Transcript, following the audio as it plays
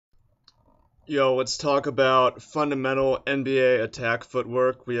Yo, let's talk about fundamental NBA attack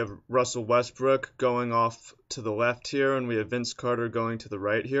footwork. We have Russell Westbrook going off to the left here, and we have Vince Carter going to the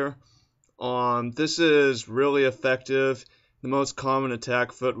right here. This is really effective, the most common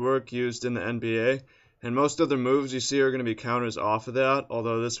attack footwork used in the NBA, and most other moves you see are going to be counters off of that,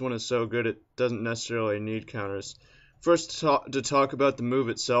 although this one is so good it doesn't necessarily need counters. First, to talk about the move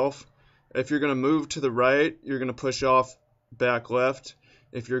itself, if you're going to move to the right, you're going to push off back left.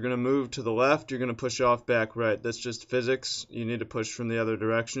 If you're going to move to the left, you're going to push off back right. That's just physics. You need to push from the other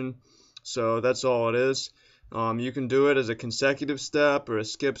direction. So that's all it is. You can do it as a consecutive step or a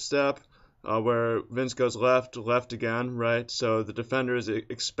skip step, where Vince goes left, left again, right. So the defender is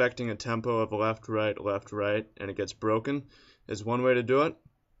expecting a tempo of left, right, and it gets broken is one way to do it.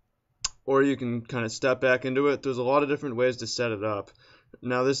 Or you can kind of step back into it. There's a lot of different ways to set it up.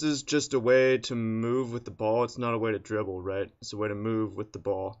 Now, this is just a way to move with the ball. It's not a way to dribble, right? It's a way to move with the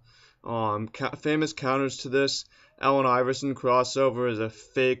ball. Famous counters to this: Allen Iverson crossover is a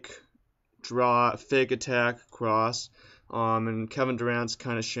fake attack cross. And Kevin Durant's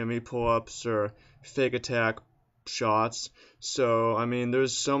kind of shimmy pull-ups or fake attack shots. So, I mean,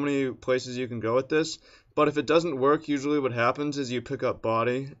 there's so many places you can go with this. But if it doesn't work, usually what happens is you pick up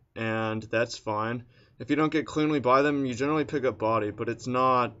body, and that's fine. If you don't get cleanly by them, you generally pick up body, but it's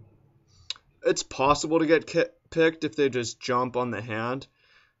possible to get picked if they just jump on the hand.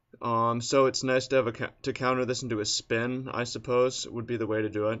 So it's nice to have to counter this into a spin, I suppose, would be the way to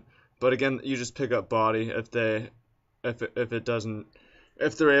do it. But again, you just pick up body if they're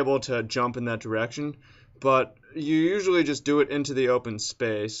able to jump in that direction. But you usually just do it into the open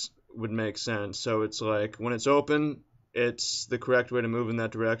space would make sense. So it's like when it's open, it's the correct way to move in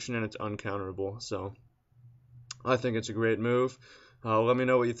that direction, and it's uncounterable. So I think it's a great move. Let me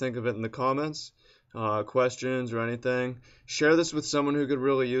know what you think of it in the comments, questions or anything. Share this with someone who could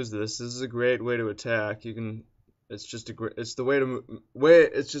really use this. This is a great way to attack. It's just the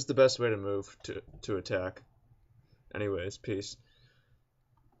best way to move to attack. Anyways, peace.